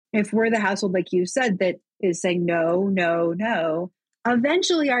if we're the household, like you said, that is saying no, no, no,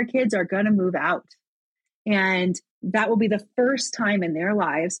 eventually our kids are going to move out. And that will be the first time in their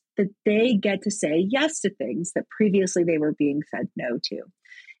lives that they get to say yes to things that previously they were being said no to.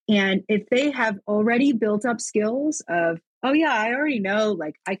 And if they have already built up skills of, oh yeah, I already know,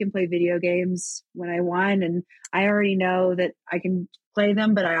 like I can play video games when I want, and I already know that I can play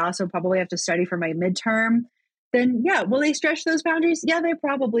them, but I also probably have to study for my midterm, then yeah, will they stretch those boundaries? Yeah, they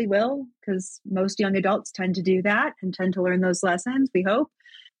probably will, because most young adults tend to do that and tend to learn those lessons, we hope.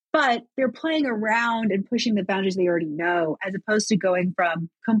 But they're playing around and pushing the boundaries they already know, as opposed to going from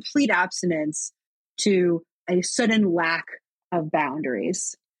complete abstinence to a sudden lack of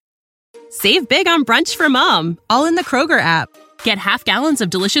boundaries. Save big on brunch for mom, all in the Kroger app. Get half gallons of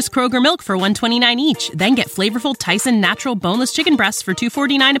delicious Kroger milk for $1.29 each. Then get flavorful Tyson natural boneless chicken breasts for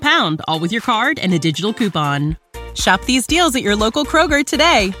 $2.49 a pound, all with your card and a digital coupon. Shop these deals at your local Kroger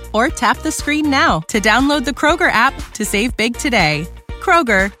today, or tap the screen now to download the Kroger app to save big today.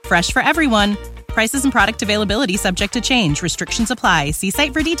 Kroger, fresh for everyone. Prices and product availability subject to change. Restrictions apply. See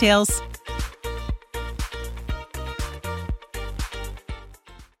site for details.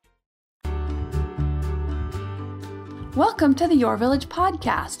 Welcome to the Your Village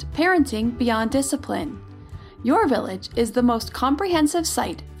podcast, Parenting Beyond Discipline. Your Village is the most comprehensive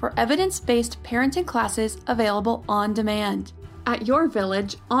site for evidence-based parenting classes available on demand at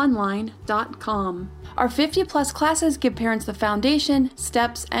yourvillageonline.com. Our 50-plus classes give parents the foundation,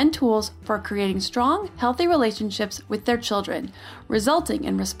 steps, and tools for creating strong, healthy relationships with their children, resulting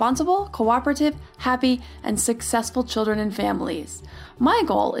in responsible, cooperative, happy, and successful children and families. My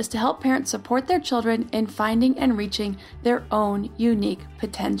goal is to help parents support their children in finding and reaching their own unique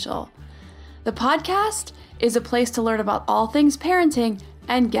potential. The podcast is a place to learn about all things parenting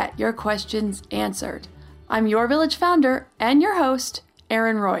and get your questions answered. I'm Your Village founder and your host,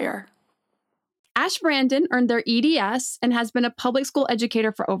 Erin Royer. Ash Brandin earned their EdS and has been a public school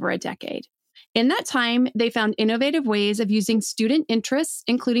educator for over a decade. In that time, they found innovative ways of using student interests,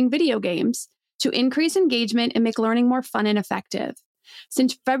 including video games, to increase engagement and make learning more fun and effective.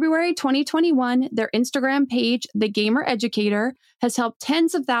 Since February 2021, their Instagram page, The Gamer Educator, has helped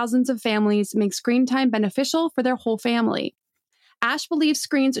tens of thousands of families make screen time beneficial for their whole family. Ash believes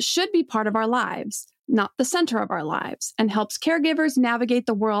screens should be part of our lives, not the center of our lives, and helps caregivers navigate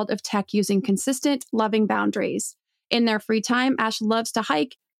the world of tech using consistent, loving boundaries. In their free time, Ash loves to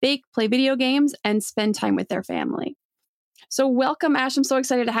hike, bake, play video games, and spend time with their family. So welcome, Ash. I'm so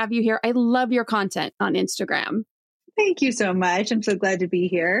excited to have you here. I love your content on Instagram. Thank you so much. I'm so glad to be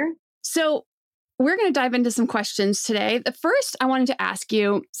here. So we're going to dive into some questions today. The first I wanted to ask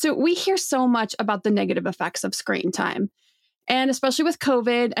you, so we hear so much about the negative effects of screen time. And especially with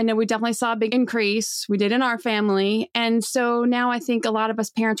COVID, I know we definitely saw a big increase. We did in our family. And so now I think a lot of us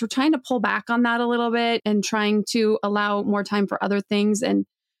parents are trying to pull back on that a little bit and trying to allow more time for other things, and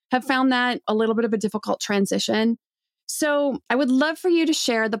have found that a little bit of a difficult transition. So I would love for you to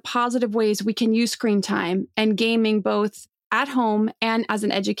share the positive ways we can use screen time and gaming both at home and as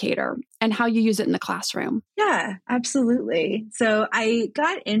an educator, and how you use it in the classroom. Yeah, absolutely. So I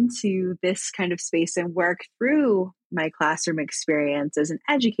got into this kind of space and work through my classroom experience as an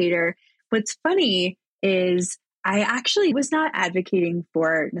educator. What's funny is I actually was not advocating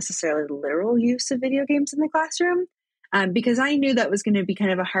for necessarily literal use of video games in the classroom, because I knew that was going to be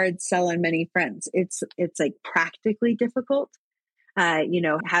kind of a hard sell on many fronts. It's like practically difficult.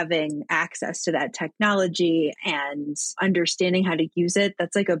 Having access to that technology and understanding how to use it,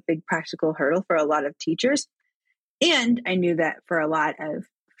 that's like a big practical hurdle for a lot of teachers. And I knew that for a lot of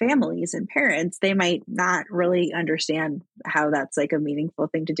families and parents, they might not really understand how that's like a meaningful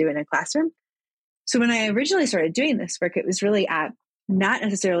thing to do in a classroom. So when I originally started doing this work, it was really at not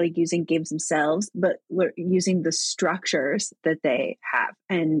necessarily using games themselves, but using the structures that they have.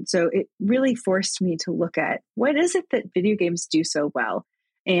 And so it really forced me to look at what is it that video games do so well.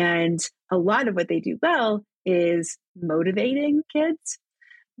 And a lot of what they do well is motivating kids.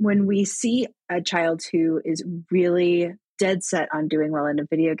 When we see a child who is really dead set on doing well in a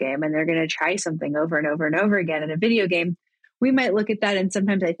video game, and they're going to try something over and over and over again in a video game, we might look at that. And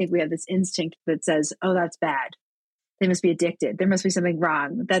sometimes I think we have this instinct that says, oh, that's bad. They must be addicted. There must be something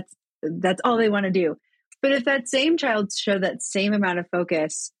wrong. That's all they want to do. But if that same child showed that same amount of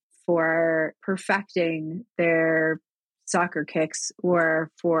focus for perfecting their soccer kicks, or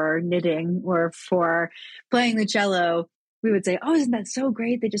for knitting, or for playing the cello, we would say, oh, isn't that so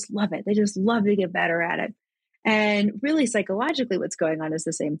great? They just love it. They just love to get better at it. And really psychologically, what's going on is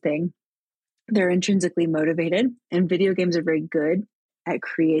the same thing. They're intrinsically motivated, and video games are very good at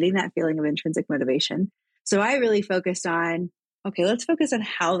creating that feeling of intrinsic motivation. So I really focused on okay, let's focus on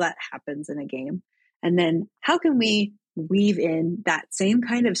how that happens in a game. And then how can we weave in that same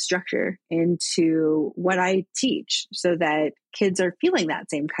kind of structure into what I teach so that kids are feeling that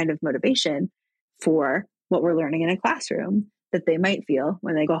same kind of motivation for what we're learning in a classroom that they might feel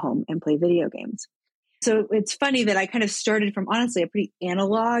when they go home and play video games. So it's funny that I kind of started from honestly a pretty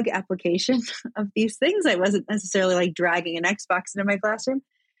analog application of these things. I wasn't necessarily like dragging an Xbox into my classroom.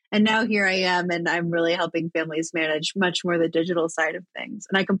 And now here I am, and I'm really helping families manage much more the digital side of things.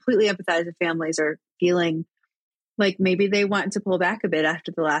 And I completely empathize if families are feeling like maybe they want to pull back a bit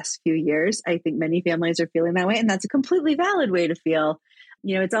after the last few years. I think many families are feeling that way, and that's a completely valid way to feel.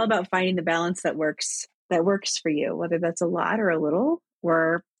 It's all about finding the balance that works for you, whether that's a lot or a little,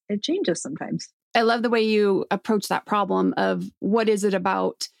 or it changes sometimes. I love the way you approach that problem of what is it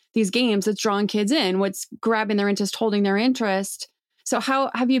about these games that's drawing kids in, what's grabbing their interest, holding their interest. So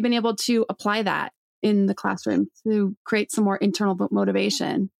how have you been able to apply that in the classroom to create some more internal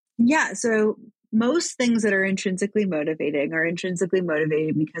motivation? Yeah. So most things that are intrinsically motivating are intrinsically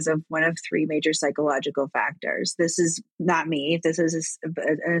motivated because of one of three major psychological factors. This is not me. This is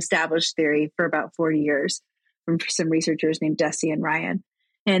an established theory for about 40 years from some researchers named Deci and Ryan.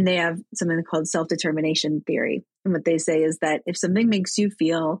 And they have something called self-determination theory. And what they say is that if something makes you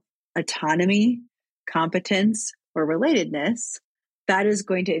feel autonomy, competence, or relatedness, that is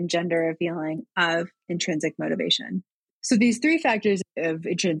going to engender a feeling of intrinsic motivation. So these three factors of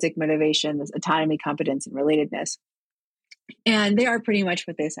intrinsic motivation is autonomy, competence, and relatedness. And they are pretty much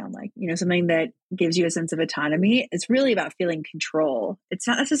what they sound like. Something that gives you a sense of autonomy is really about feeling control. It's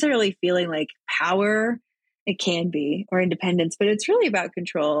not necessarily feeling like power. It can be, or independence, but it's really about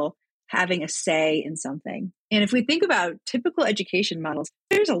control, having a say in something. And if we think about typical education models,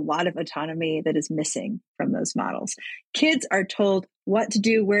 there's a lot of autonomy that is missing from those models. Kids are told what to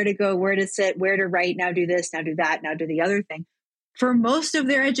do, where to go, where to sit, where to write, now do this, now do that, now do the other thing. For most of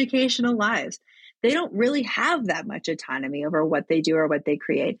their educational lives, they don't really have that much autonomy over what they do or what they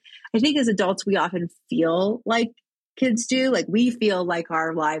create. I think as adults, we often feel like kids do. Like we feel like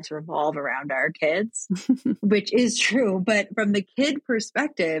our lives revolve around our kids, which is true. But from the kid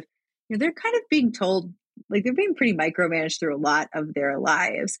perspective, they're kind of being told, like they're being pretty micromanaged through a lot of their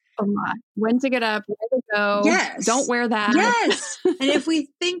lives. A lot. When to get up, where to go. Yes. Don't wear that. Yes. And if we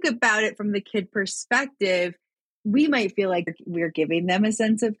think about it from the kid perspective, we might feel like we're giving them a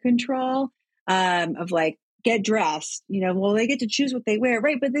sense of control, of like, get dressed, well, they get to choose what they wear,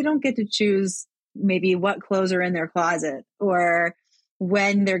 right? But they don't get to choose maybe what clothes are in their closet or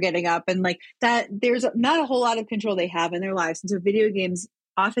when they're getting up, and like that, there's not a whole lot of control they have in their lives. And so video games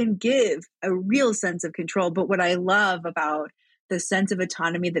often give a real sense of control. But what I love about the sense of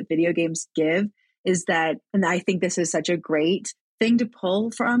autonomy that video games give is that, and I think this is such a great thing to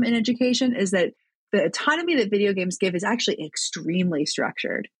pull from in education, is that the autonomy that video games give is actually extremely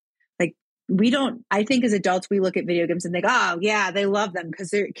structured. Like I think as adults, we look at video games and think, oh yeah, they love them because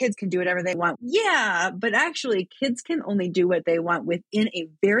their kids can do whatever they want. Yeah, but actually kids can only do what they want within a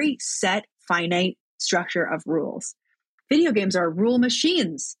very set, finite structure of rules. Video games are rule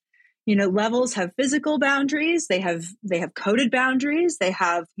machines. Levels have physical boundaries. They have coded boundaries. They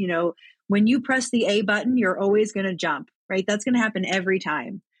have, when you press the A button, you're always going to jump, right? That's going to happen every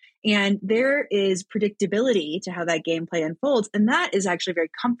time. And there is predictability to how that gameplay unfolds. And that is actually very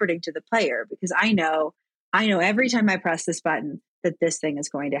comforting to the player because I know every time I press this button that this thing is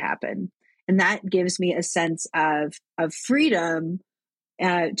going to happen. And that gives me a sense of freedom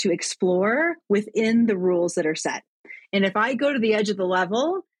to explore within the rules that are set. And if I go to the edge of the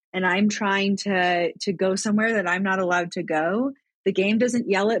level and I'm trying to go somewhere that I'm not allowed to go, the game doesn't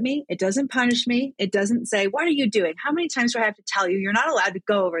yell at me. It doesn't punish me. It doesn't say, what are you doing? How many times do I have to tell you you're not allowed to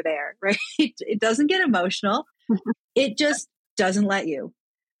go over there, right? It doesn't get emotional. It just doesn't let you,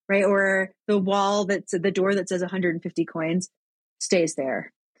 right? Or the door that says 150 coins stays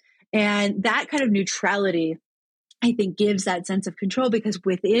there. And that kind of neutrality, I think, gives that sense of control because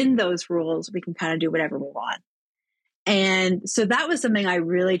within those rules, we can kind of do whatever we want. And so that was something I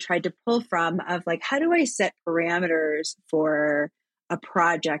really tried to pull from of like, how do I set parameters for a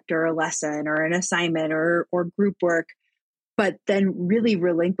project or a lesson or an assignment or group work, but then really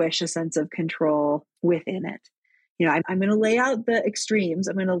relinquish a sense of control within it. I'm going to lay out the extremes.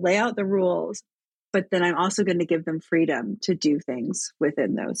 I'm going to lay out the rules, but then I'm also going to give them freedom to do things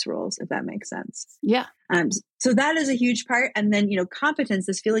within those rules, if that makes sense. Yeah. So that is a huge part. And then, competence,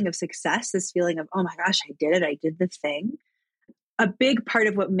 this feeling of success, this feeling of, oh my gosh, I did it. I did the thing. A big part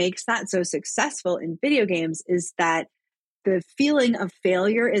of what makes that so successful in video games is that the feeling of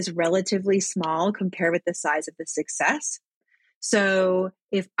failure is relatively small compared with the size of the success. So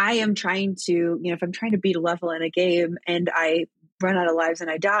if I am trying to, if I'm trying to beat a level in a game and I run out of lives and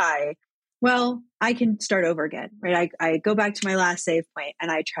I die, well, I can start over again, right? I go back to my last save point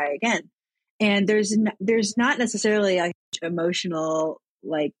and I try again. And there's not necessarily a emotional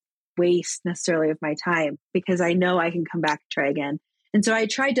like waste necessarily of my time because I know I can come back and try again. And so I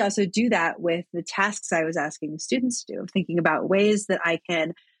tried to also do that with the tasks I was asking the students to do, thinking about ways that I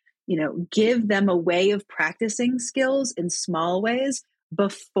can, give them a way of practicing skills in small ways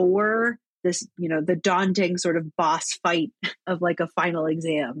before this, the daunting sort of boss fight of like a final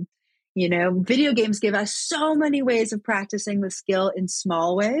exam. Video games give us so many ways of practicing the skill in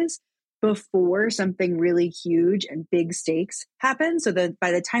small ways before something really huge and big stakes happen. So that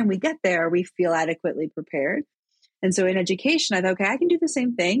by the time we get there, we feel adequately prepared. And so in education, I thought, okay, I can do the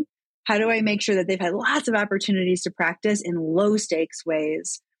same thing. How do I make sure that they've had lots of opportunities to practice in low stakes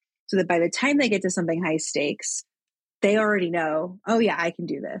ways so that by the time they get to something high stakes, they already know, oh yeah, I can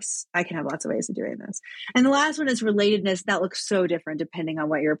do this. I can have lots of ways of doing this. And the last one is relatedness. That looks so different depending on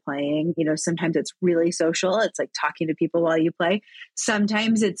what you're playing. Sometimes it's really social. It's like talking to people while you play.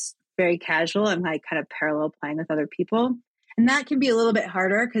 Sometimes it's very casual. I'm like kind of parallel playing with other people. And that can be a little bit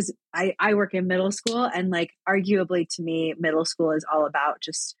harder because I work in middle school and like arguably to me, middle school is all about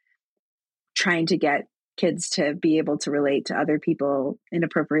just trying to get kids to be able to relate to other people in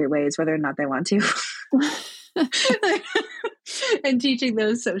appropriate ways, whether or not they want to. And teaching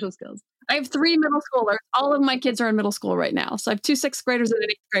those social skills. I have 3 middle schoolers. All of my kids are in middle school right now. So I have 2 6th graders and an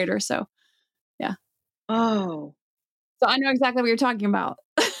 8th grader. So yeah. Oh. So I know exactly what you're talking about.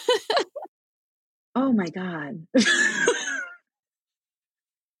 Oh my God.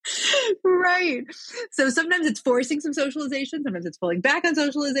 Right. So sometimes it's forcing some socialization. Sometimes it's pulling back on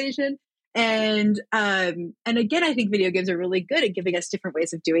socialization. And again, I think video games are really good at giving us different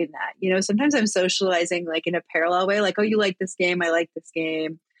ways of doing that. Sometimes I'm socializing like in a parallel way, like, oh, you like this game. I like this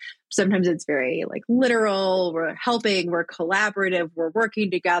game. Sometimes it's very like literal. We're helping, we're collaborative, we're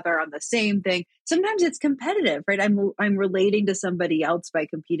working together on the same thing. Sometimes it's competitive, right? I'm relating to somebody else by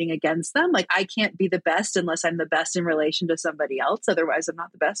competing against them. Like I can't be the best unless I'm the best in relation to somebody else. Otherwise I'm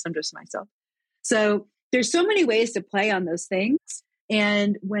not the best. I'm just myself. So there's so many ways to play on those things.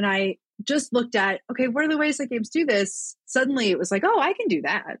 And when I just looked at, okay, what are the ways that games do this? Suddenly it was like, oh, I can do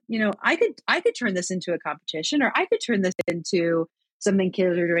that. I could turn this into a competition, or I could turn this into something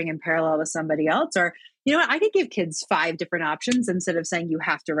kids are doing in parallel with somebody else. Or, I could give kids 5 different options instead of saying you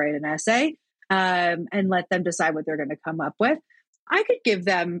have to write an essay and let them decide what they're going to come up with. I could give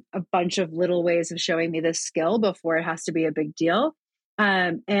them a bunch of little ways of showing me this skill before it has to be a big deal.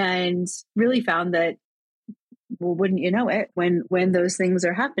 And really found that, well, wouldn't you know it, when those things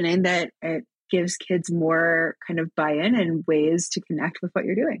are happening, that it gives kids more kind of buy-in and ways to connect with what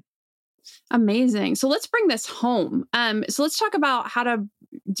you're doing. Amazing. So let's bring this home. So let's talk about how to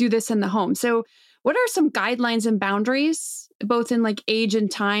do this in the home. So what are some guidelines and boundaries, both in like age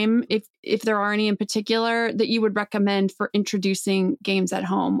and time, if there are any in particular, that you would recommend for introducing games at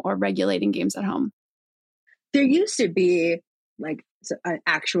home or regulating games at home? There used to be like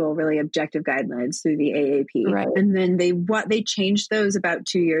actual really objective guidelines through the AAP. Right. And then they changed those about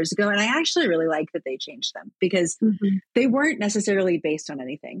 2 years ago. And I actually really like that they changed them because they weren't necessarily based on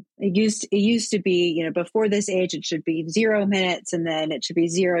anything. It used to be, before this age, it should be 0 minutes, and then it should be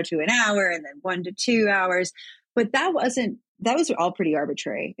 0 to an hour, and then 1 to 2 hours. But that was all pretty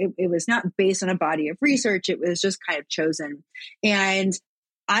arbitrary. It was not based on a body of research. It was just kind of chosen. And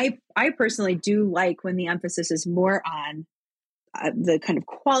I personally do like when the emphasis is more on the kind of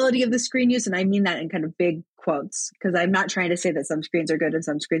quality of the screen use. And I mean that in kind of big quotes, because I'm not trying to say that some screens are good and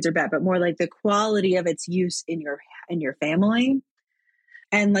some screens are bad, but more like the quality of its use in your family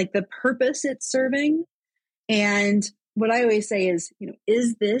and like the purpose it's serving. And what I always say is,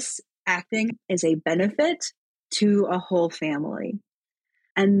 is this acting as a benefit to a whole family?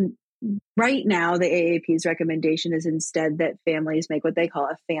 And right now, the AAP's recommendation is instead that families make what they call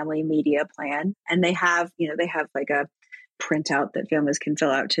a family media plan. And they have like a printout that families can fill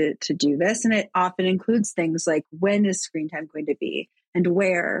out to do this. And it often includes things like, when is screen time going to be, and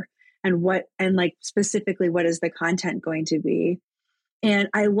where, and what, and like specifically, what is the content going to be? And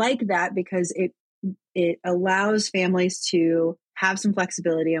I like that because it allows families to have some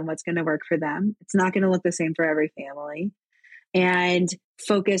flexibility on what's going to work for them. It's not going to look the same for every family, and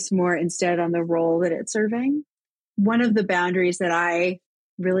focus more instead on the role that it's serving. One of the boundaries that I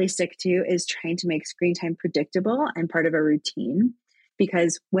really stick to is trying to make screen time predictable and part of a routine,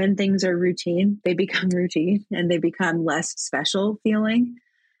 because when things are routine, they become routine and they become less special feeling.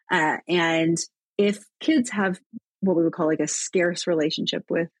 And if kids have what we would call like a scarce relationship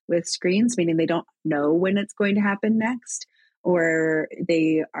with screens, meaning they don't know when it's going to happen next, or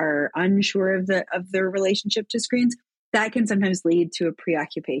they are unsure of their relationship to screens, that can sometimes lead to a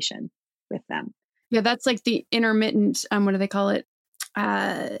preoccupation with them. Yeah, that's like the intermittent, what do they call it?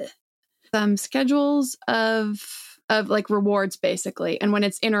 Schedules of like rewards, basically. And when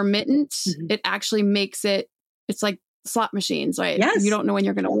it's intermittent, it actually makes it's like slot machines, right? Yes. You don't know when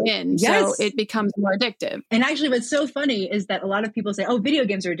you're going to win. Yes. So it becomes more addictive. And actually what's so funny is that a lot of people say, oh, video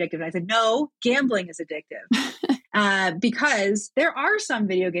games are addictive. And I said, no, gambling is addictive. Because there are some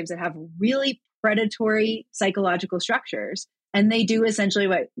video games that have really predatory psychological structures. And they do essentially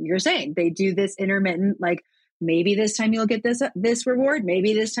what you're saying. They do this intermittent, like maybe this time you'll get this reward.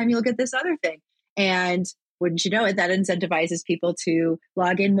 Maybe this time you'll get this other thing. And wouldn't you know it, that incentivizes people to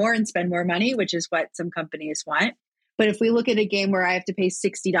log in more and spend more money, which is what some companies want. But if we look at a game where I have to pay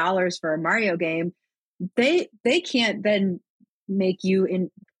 $60 for a Mario game, they can't then make you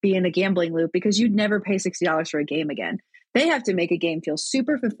be in a gambling loop because you'd never pay $60 for a game again. They have to make a game feel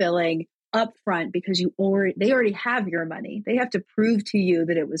super fulfilling upfront because they already have your money. They have to prove to you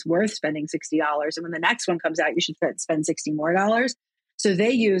that it was worth spending $60. And when the next one comes out, you should spend $60 more. So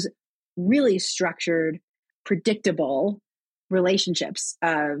they use really structured, predictable relationships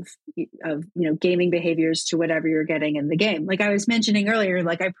of gaming behaviors to whatever you're getting in the game. Like I was mentioning earlier,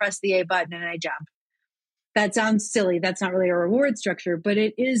 like I press the A button and I jump. That sounds silly. That's not really a reward structure, but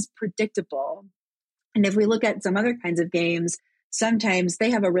it is predictable. And if we look at some other kinds of games, sometimes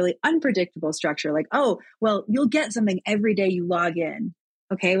they have a really unpredictable structure. Like, oh, well, you'll get something every day you log in.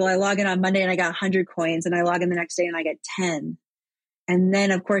 Okay, well, I log in on Monday and I got 100 coins, and I log in the next day and I get 10. And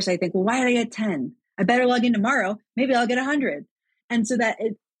then, of course, I think, well, why did I get 10? I better log in tomorrow. Maybe I'll get 100. And so that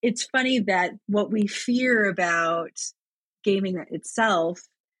it's funny that what we fear about gaming itself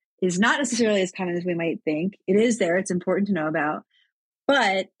is not necessarily as common as we might think. It is there. It's important to know about.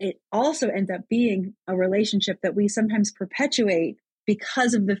 But it also ends up being a relationship that we sometimes perpetuate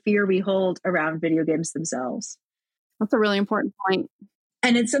because of the fear we hold around video games themselves. That's a really important point.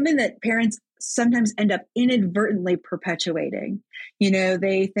 And it's something that parents sometimes end up inadvertently perpetuating.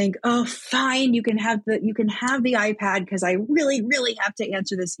 They think, oh, fine, you can have the iPad because I really, really have to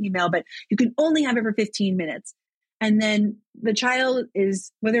answer this email, but you can only have it for 15 minutes. And then the child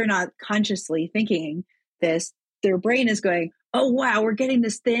is, whether or not consciously thinking this, their brain is going, oh, wow, we're getting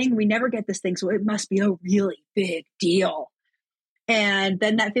this thing. We never get this thing. So it must be a really big deal. And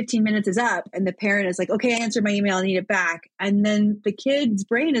then that 15 minutes is up and the parent is like, okay, I answered my email. I need it back. And then the kid's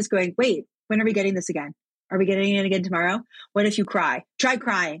brain is going, wait, when are we getting this again? Are we getting it again tomorrow? What if you cry? Try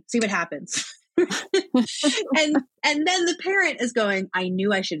crying. See what happens. and then the parent is going, I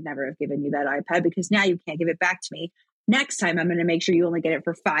knew I should never have given you that iPad because now you can't give it back to me. Next time, I'm going to make sure you only get it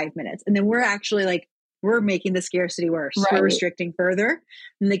for 5 minutes. And then we're actually like, we're making the scarcity worse. Right. We're restricting further.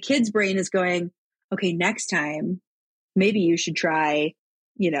 And the kid's brain is going, okay, next time, maybe you should try,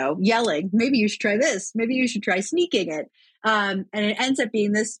 yelling. Maybe you should try this. Maybe you should try sneaking it. And it ends up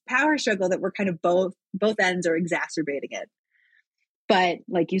being this power struggle that we're kind of both ends are exacerbating it. But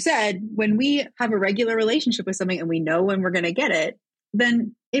like you said, when we have a regular relationship with something and we know when we're going to get it,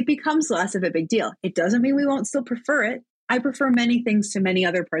 then it becomes less of a big deal. It doesn't mean we won't still prefer it. I prefer many things to many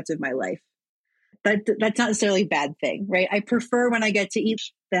other parts of my life. That's not necessarily a bad thing, right? I prefer when I get to eat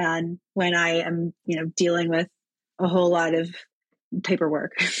than when I am, dealing with a whole lot of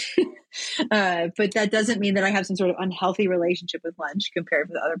paperwork. But that doesn't mean that I have some sort of unhealthy relationship with lunch compared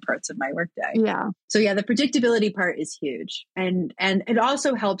with other parts of my workday. Yeah. So yeah, the predictability part is huge. And it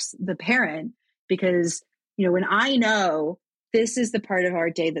also helps the parent because, when I know this is the part of our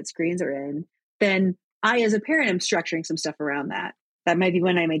day that screens are in, then I, as a parent, am structuring some stuff around that. That might be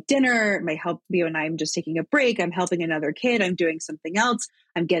when I make dinner. It might help be when I'm just taking a break. I'm helping another kid. I'm doing something else.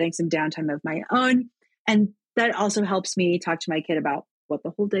 I'm getting some downtime of my own. And that also helps me talk to my kid about what the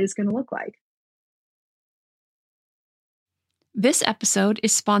whole day is going to look like. This episode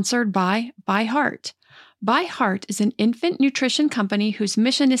is sponsored by ByHeart. ByHeart is an infant nutrition company whose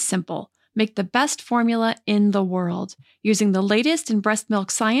mission is simple: make the best formula in the world. Using the latest in breast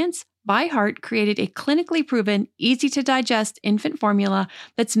milk science, ByHeart created a clinically proven, easy-to-digest infant formula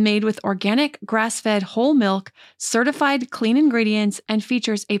that's made with organic, grass-fed whole milk, certified clean ingredients, and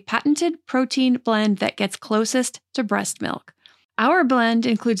features a patented protein blend that gets closest to breast milk. Our blend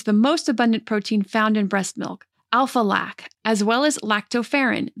includes the most abundant protein found in breast milk, alpha-lac, as well as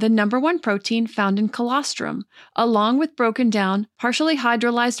lactoferrin, the #1 protein found in colostrum, along with broken down, partially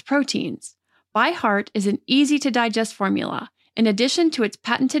hydrolyzed proteins. ByHeart is an easy-to-digest formula. In addition to its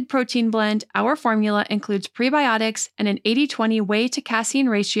patented protein blend, our formula includes prebiotics and an 80-20 whey to casein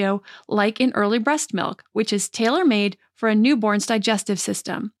ratio like in early breast milk, which is tailor-made for a newborn's digestive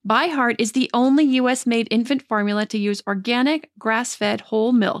system. ByHeart is the only U.S.-made infant formula to use organic, grass-fed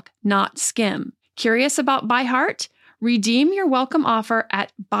whole milk, not skim. Curious about ByHeart? Redeem your welcome offer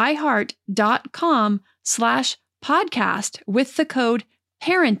at byheart.com/podcast with the code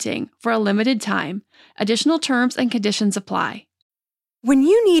parenting for a limited time. Additional terms and conditions apply. When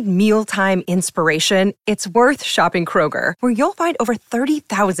you need mealtime inspiration, it's worth shopping Kroger, where you'll find over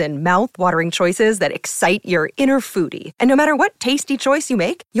 30,000 mouth-watering choices that excite your inner foodie. And no matter what tasty choice you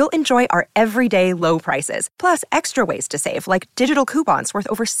make, you'll enjoy our everyday low prices, plus extra ways to save, like digital coupons worth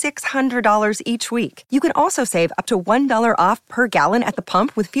over $600 each week. You can also save up to $1 off per gallon at the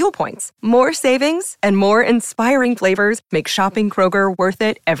pump with fuel points. More savings and more inspiring flavors make shopping Kroger worth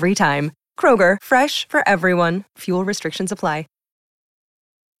it every time. Kroger, fresh for everyone. Fuel restrictions apply.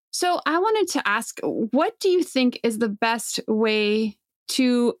 So I wanted to ask, what do you think is the best way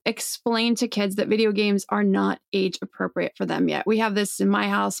to explain to kids that video games are not age appropriate for them yet? We have this in my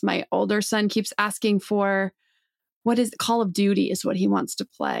house. My older son keeps asking for, what is Call of Duty is what he wants to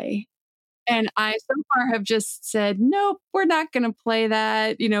play. And I so far have just said, nope, we're not going to play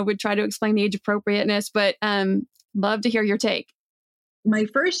that. We'd try to explain the age appropriateness, but love to hear your take. My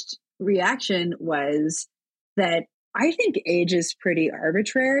first reaction was that I think age is pretty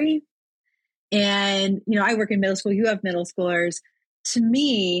arbitrary. And, I work in middle school, you have middle schoolers. To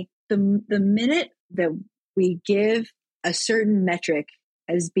me, the minute that we give a certain metric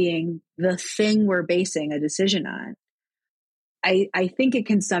as being the thing we're basing a decision on, I think it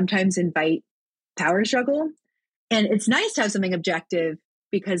can sometimes invite power struggle. And it's nice to have something objective,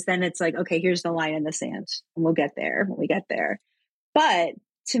 because then it's like, okay, here's the line in the sand and we'll get there when we get there. But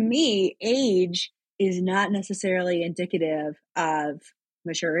to me, age is not necessarily indicative of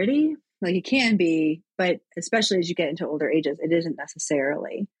maturity. Like it can be, but especially as you get into older ages, it isn't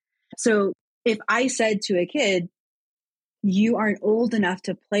necessarily. So if I said to a kid, you aren't old enough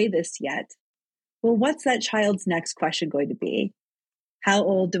to play this yet, well, what's that child's next question going to be? How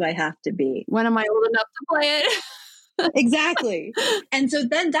old do I have to be? When am I old enough to play it? Exactly. And so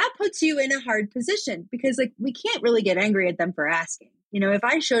then that puts you in a hard position, because we can't really get angry at them for asking. If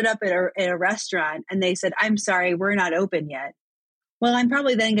I showed up at a restaurant and they said, I'm sorry, we're not open yet. Well, I'm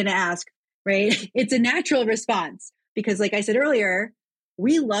probably then going to ask, right? It's a natural response, because like I said earlier,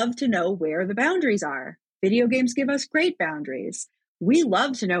 we love to know where the boundaries are. Video games give us great boundaries. We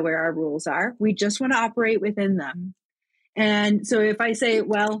love to know where our rules are. We just want to operate within them. And so if I say,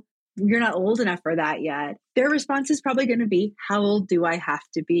 well, you're not old enough for that yet, their response is probably going to be, how old do I have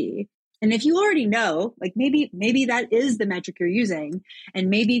to be? And if you already know, like maybe that is the metric you're using, and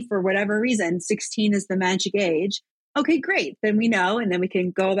maybe for whatever reason, 16 is the magic age. Okay, great. Then we know, and then we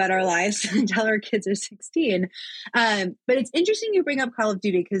can go about our lives until our kids are 16. But it's interesting you bring up Call of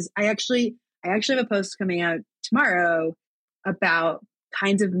Duty, because I actually have a post coming out tomorrow about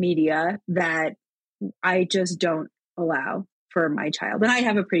kinds of media that I just don't allow for my child. And I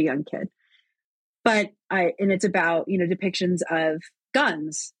have a pretty young kid, and it's about, depictions of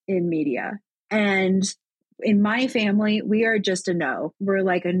guns in media. And in my family, we are just a no. We're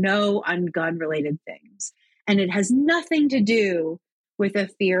like a no on gun related things. And it has nothing to do with a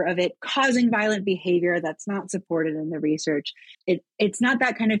fear of it causing violent behavior that's not supported in the research. It's not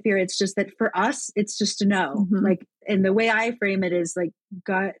that kind of fear. It's just that for us, it's just a no. Mm-hmm. And the way I frame it is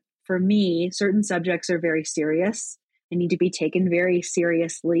for me, certain subjects are very serious and need to be taken very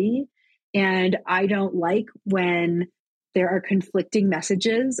seriously. And I don't like when there are conflicting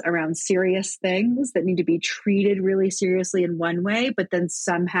messages around serious things that need to be treated really seriously in one way, but then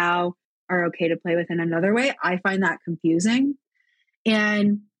somehow are okay to play with in another way. I find that confusing.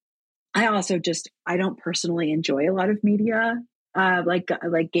 And I also I don't personally enjoy a lot of media, like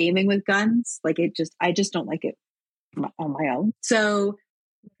gaming with guns. I just don't like it on my own. So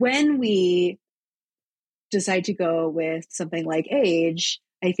when we decide to go with something like age,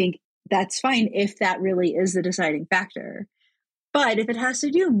 I think that's fine if that really is the deciding factor. But if it has to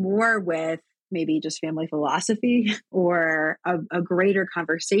do more with maybe just family philosophy or a greater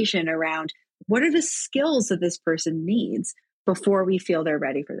conversation around what are the skills that this person needs before we feel they're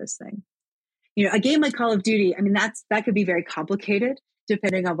ready for this thing. A game like Call of Duty, that could be very complicated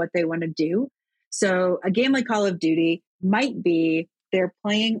depending on what they want to do. So a game like Call of Duty might be they're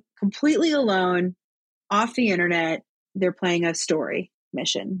playing completely alone off the internet. They're playing a story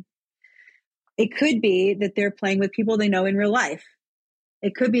mission. It could be that they're playing with people they know in real life.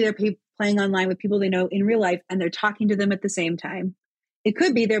 It could be they're playing online with people they know in real life and they're talking to them at the same time. It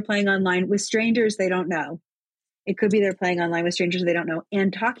could be they're playing online with strangers they don't know. It could be they're playing online with strangers they don't know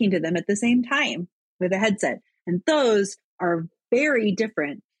and talking to them at the same time with a headset. And those are very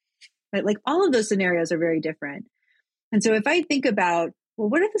different. Right? Like all of those scenarios are very different. And so if I think about, well,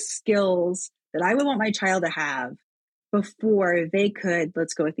 what are the skills that I would want my child to have before they could,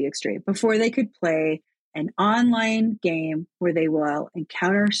 let's go with the extreme, before they could play an online game where they will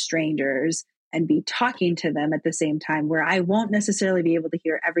encounter strangers and be talking to them at the same time, where I won't necessarily be able to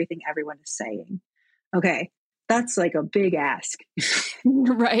hear everything everyone is saying. Okay, that's like a big ask.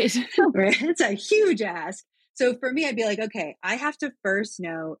 Right. Right? It's a huge ask. So for me, I'd be like, okay, I have to first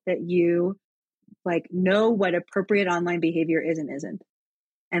know that you like know what appropriate online behavior is and isn't.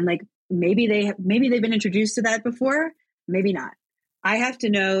 And like maybe they've been introduced to that before, maybe not. I have to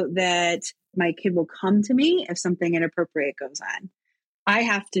know that my kid will come to me if something inappropriate goes on. I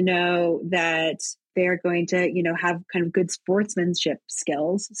have to know that they're going to, have kind of good sportsmanship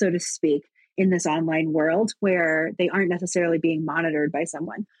skills, so to speak, in this online world where they aren't necessarily being monitored by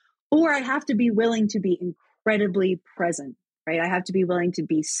someone. Or I have to be willing to be incredibly present, right? I have to be willing to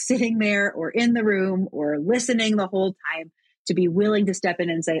be sitting there or in the room or listening the whole time, to be willing to step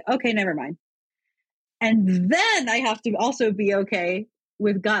in and say, okay, never mind. And then I have to also be okay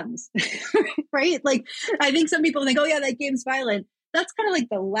with guns, right? Like, I think some people think, oh yeah, that game's violent. That's kind of like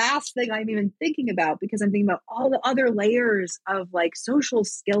the last thing I'm even thinking about, because I'm thinking about all the other layers of like social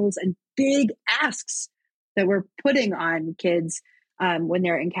skills and big asks that we're putting on kids when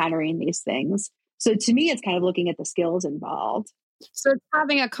they're encountering these things. So to me, it's kind of looking at the skills involved. So it's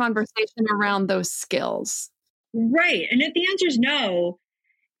having a conversation around those skills. Right. And if the answer is no,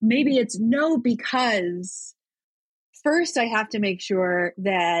 maybe it's no, because first I have to make sure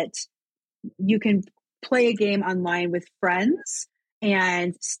that you can play a game online with friends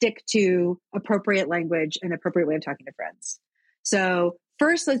and stick to appropriate language and appropriate way of talking to friends. So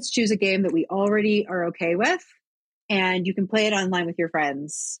first, let's choose a game that we already are okay with, and you can play it online with your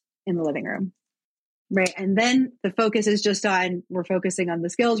friends in the living room. Right. And then the focus is just on, we're focusing on the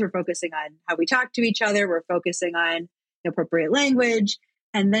skills, we're focusing on how we talk to each other, we're focusing on appropriate language.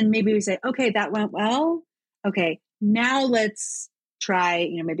 And then maybe we say, okay, that went well. Okay, now let's try,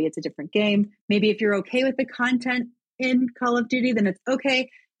 maybe it's a different game. Maybe if you're okay with the content in Call of Duty, then it's okay.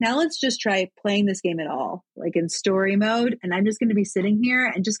 Now let's just try playing this game at all, like in story mode. And I'm just going to be sitting here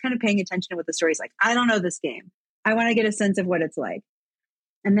and just kind of paying attention to what the story's like. I don't know this game. I want to get a sense of what it's like.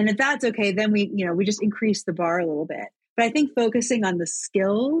 And then if that's okay, then we just increase the bar a little bit. But I think focusing on the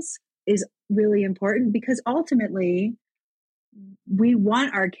skills is really important, because ultimately we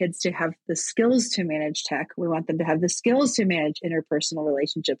want our kids to have the skills to manage tech. We want them to have the skills to manage interpersonal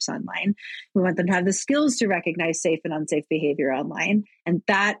relationships online. We want them to have the skills to recognize safe and unsafe behavior online. And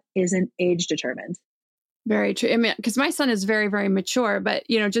that isn't age determined. Very true. I mean, because my son is very, very mature, but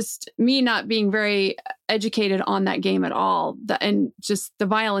just me not being very educated on that game at all, and just the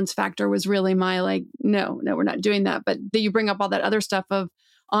violence factor was really my like, no, we're not doing that. But you bring up all that other stuff of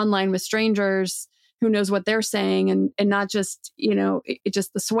online with strangers, who knows what they're saying, and not just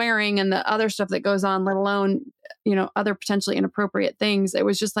just the swearing and the other stuff that goes on, let alone other potentially inappropriate things. It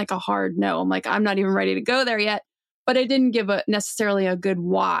was just like a hard no. I'm like, I'm not even ready to go there yet. But I didn't give necessarily a good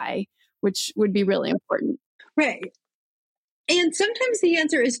why, which would be really important. Right. And sometimes the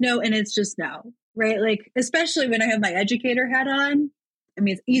answer is no, and it's just no, right? Like, especially when I have my educator hat on. I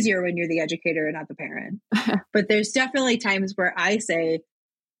mean, it's easier when you're the educator and not the parent. But there's definitely times where I say,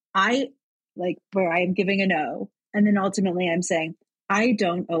 where I am giving a no. And then ultimately I'm saying, I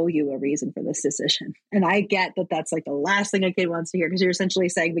don't owe you a reason for this decision. And I get that that's like the last thing a kid wants to hear, because you're essentially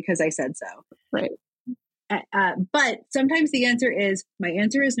saying, because I said so. Right. But sometimes the answer is, my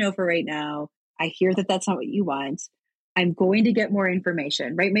answer is no for right now. I hear that that's not what you want. I'm going to get more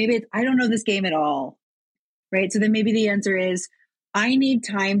information, right? Maybe it's, I don't know this game at all, right? So then maybe the answer is, I need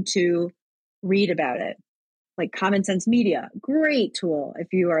time to read about it. Like Common Sense Media, great tool. If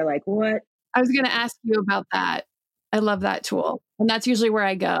you are like, what? I was going to ask you about that. I love that tool. And that's usually where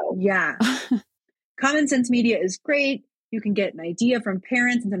I go. Yeah. Common Sense Media is great. You can get an idea from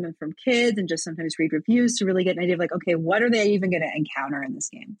parents and sometimes from kids, and just sometimes read reviews to really get an idea of like, okay, what are they even going to encounter in this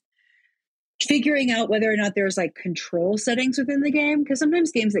game? Figuring out whether or not there's like control settings within the game, because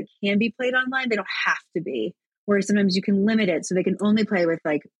sometimes games that can be played online, they don't have to be. Whereas sometimes you can limit it so they can only play with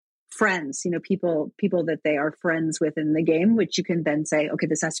like friends, people that they are friends with in the game, which you can then say, okay,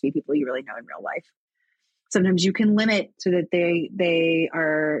 this has to be people you really know in real life. Sometimes you can limit so that they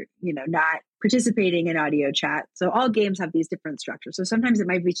are, not participating in audio chat. So all games have these different structures. So sometimes it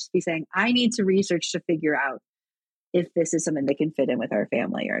might be just be saying, I need to research to figure out if this is something that can fit in with our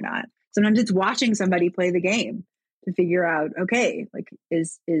family or not. Sometimes it's watching somebody play the game to figure out, okay, like,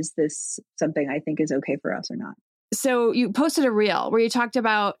 is this something I think is okay for us or not? So you posted a reel where you talked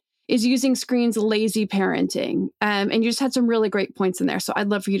about, is using screens lazy parenting? And you just had some really great points in there. So I'd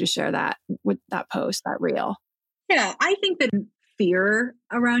love for you to share that with that post, that reel. Yeah, I think that fear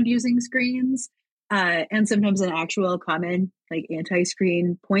around using screens and sometimes an actual common like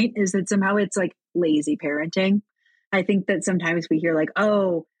anti-screen point is that somehow it's like lazy parenting. I think that sometimes we hear like,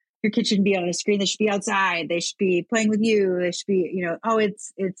 oh, your kid shouldn't be on a screen. They should be outside. They should be playing with you. They should be, oh,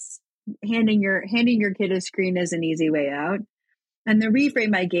 it's handing your kid a screen is an easy way out. And the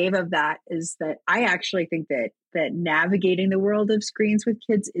reframe I gave of that is that I actually think that navigating the world of screens with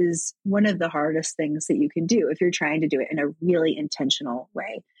kids is one of the hardest things that you can do if you're trying to do it in a really intentional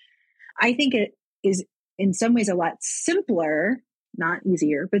way. I think it is in some ways a lot simpler, not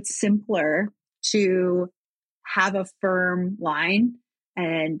easier, but simpler to have a firm line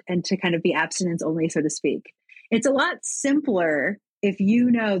and to kind of be abstinence only, so to speak. It's a lot simpler if you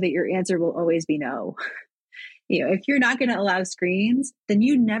know that your answer will always be no. If you're not going to allow screens, then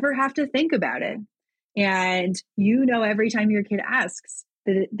you never have to think about it. And every time your kid asks,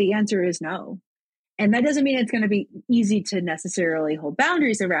 the answer is no. And that doesn't mean it's going to be easy to necessarily hold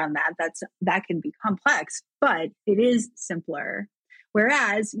boundaries around that. That can be complex, but it is simpler.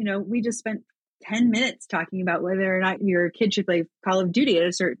 Whereas, we just spent 10 minutes talking about whether or not your kid should play Call of Duty at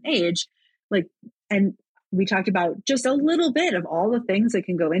a certain age. And we talked about just a little bit of all the things that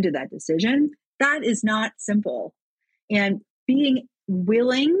can go into that decision. That is not simple. And being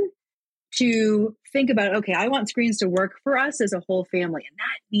willing to think about, okay, I want screens to work for us as a whole family. And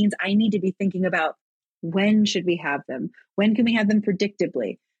that means I need to be thinking about when should we have them? When can we have them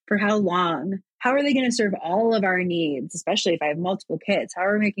predictably? For how long? How are they going to serve all of our needs, especially if I have multiple kids? How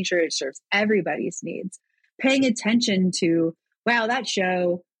are we making sure it serves everybody's needs? Paying attention to, wow, that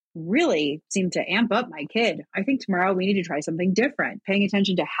show really seemed to amp up my kid. I think tomorrow we need to try something different. Paying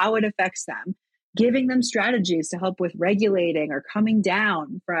attention to how it affects them. Giving them strategies to help with regulating or coming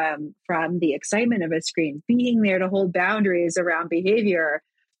down from the excitement of a screen, being there to hold boundaries around behavior,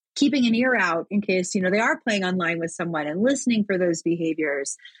 keeping an ear out in case, they are playing online with someone and listening for those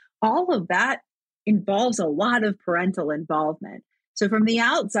behaviors. All of that involves a lot of parental involvement. So from the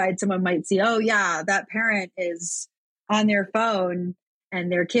outside, someone might see, oh yeah, that parent is on their phone and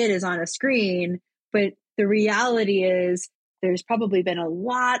their kid is on a screen. But the reality is, there's probably been a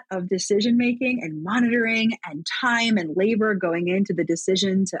lot of decision-making and monitoring and time and labor going into the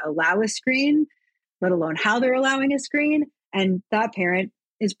decision to allow a screen, let alone how they're allowing a screen. And that parent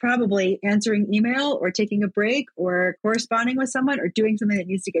is probably answering email or taking a break or corresponding with someone or doing something that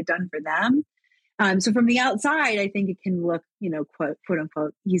needs to get done for them. So from the outside, I think it can look, quote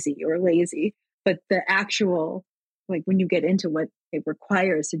unquote, easy or lazy. But the actual, when you get into what it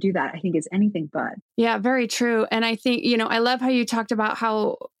requires to do that, I think is anything but. Yeah, very true. And I think, I love how you talked about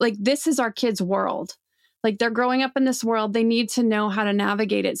how this is our kids' world. They're growing up in this world. They need to know how to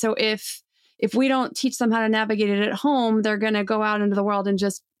navigate it. So if we don't teach them how to navigate it at home, they're going to go out into the world and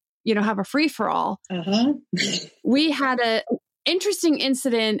just, have a free for all. Uh-huh. We had an interesting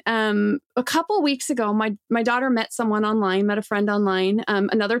incident a couple weeks ago. My daughter met a friend online,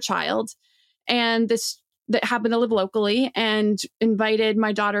 another child, and that happened to live locally, and invited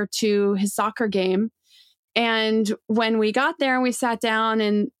my daughter to his soccer game. And when we got there and we sat down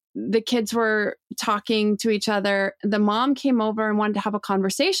and the kids were talking to each other, the mom came over and wanted to have a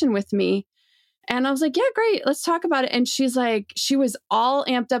conversation with me. And I was like, yeah, great. Let's talk about it. And she's like, she was all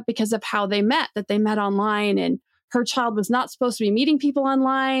amped up because of how that they met online, and her child was not supposed to be meeting people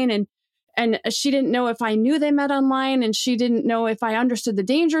online. And she didn't know if I knew they met online, and she didn't know if I understood the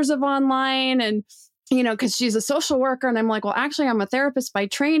dangers of online. And, because she's a social worker. And I'm like, well, actually, I'm a therapist by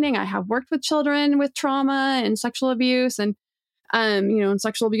training. I have worked with children with trauma and sexual abuse. And, and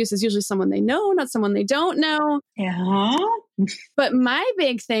sexual abuse is usually someone they know, not someone they don't know. Yeah. But my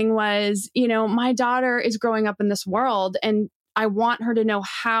big thing was, my daughter is growing up in this world, and I want her to know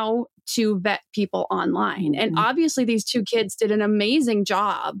how to vet people online. And obviously these two kids did an amazing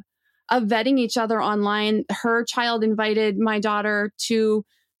job of vetting each other online. Her child invited my daughter to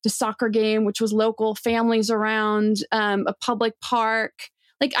the soccer game, which was local, families around, a public park.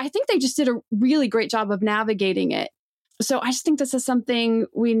 I think they just did a really great job of navigating it. So I just think this is something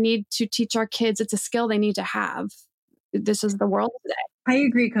we need to teach our kids. It's a skill they need to have. This is the world today. I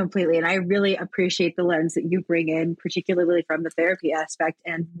agree completely. And I really appreciate the lens that you bring in, particularly from the therapy aspect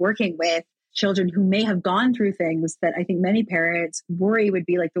and working with children who may have gone through things that I think many parents worry would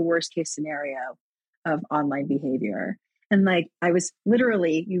be the worst case scenario of online behavior. And I was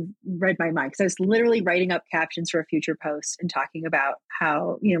literally, you read my mind, because I was literally writing up captions for a future post and talking about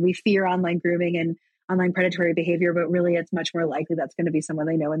how, we fear online grooming and online predatory behavior, but really it's much more likely that's going to be someone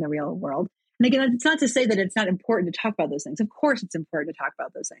they know in the real world. And again, it's not to say that it's not important to talk about those things. Of course, it's important to talk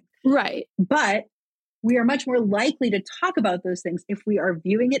about those things. Right. But we are much more likely to talk about those things if we are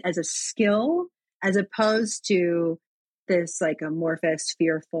viewing it as a skill, as opposed to this amorphous,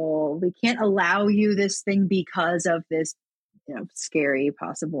 fearful, we can't allow you this thing because of this, scary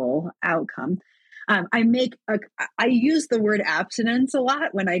possible outcome. I use the word abstinence a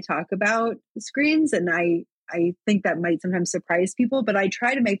lot when I talk about screens, and I think that might sometimes surprise people, but I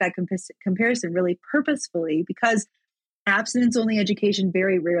try to make that comparison really purposefully, because abstinence-only education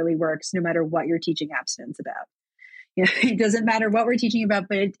very rarely works, no matter what you're teaching abstinence about. It doesn't matter what we're teaching about,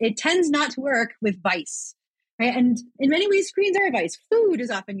 but it tends not to work with vice, right? And in many ways, screens are a vice. Food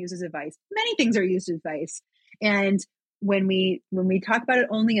is often used as a vice. Many things are used as vice. And when we talk about it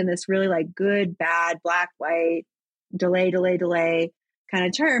only in this really like good, bad, black, white, delay kind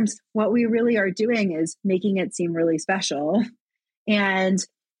of terms, what we really are doing is making it seem really special. And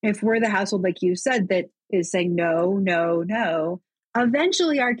if we're the household, like you said, that is saying no, no, no,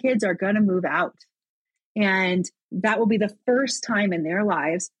 eventually our kids are going to move out. And that will be the first time in their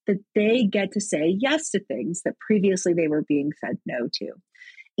lives that they get to say yes to things that previously they were being said no to.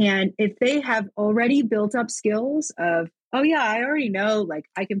 And if they have already built up skills of, oh yeah, I already know, like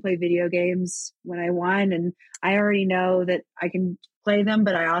I can play video games when I want, and I already know that I can play them,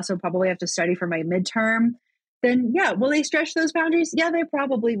 but I also probably have to study for my midterm, then yeah, will they stretch those boundaries? Yeah, they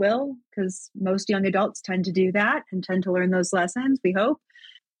probably will, because most young adults tend to do that and tend to learn those lessons, we hope.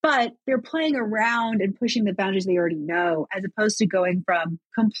 But they're playing around and pushing the boundaries they already know, as opposed to going from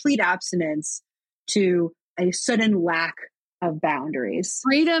complete abstinence to a sudden lack of boundaries.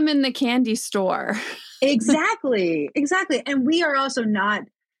 Freedom in the candy store. Exactly. And we are also not,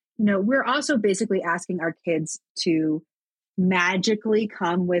 we're also basically asking our kids to magically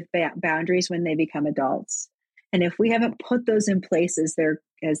come with boundaries when they become adults. And if we haven't put those in place as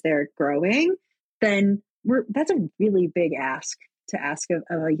they're growing, then that's a really big ask to ask of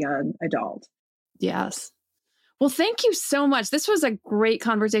a young adult. Yes. Well, thank you so much. This was a great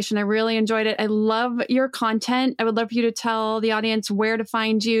conversation. I really enjoyed it. I love your content. I would love for you to tell the audience where to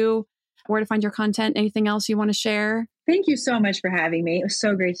find you, where to find your content. Anything else you want to share? Thank you so much for having me. It was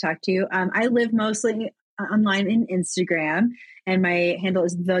so great to talk to you. I live mostly online in Instagram, and my handle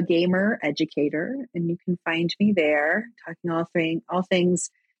is The Gamer Educator, and you can find me there talking all things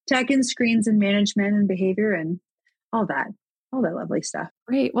tech and screens and management and behavior and all that lovely stuff.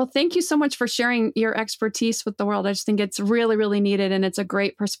 Great. Well, thank you so much for sharing your expertise with the world. I just think it's really, really needed. And it's a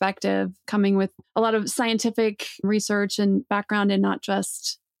great perspective coming with a lot of scientific research and background, and not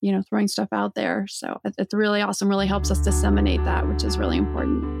just, throwing stuff out there. So it's really awesome, really helps us disseminate that, which is really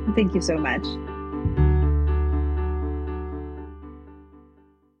important. Thank you so much.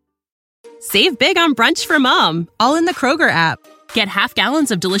 Save big on brunch for mom, all in the Kroger app. Get half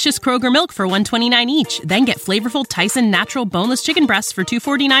gallons of delicious Kroger milk for $1.29 each. Then get flavorful Tyson natural boneless chicken breasts for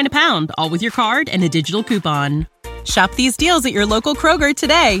 $2.49 a pound, all with your card and a digital coupon. Shop these deals at your local Kroger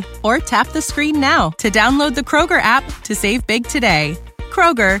today, or tap the screen now to download the Kroger app to save big today.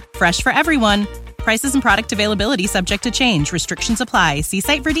 Kroger, fresh for everyone. Prices and product availability subject to change. Restrictions apply. See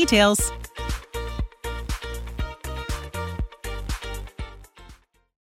site for details.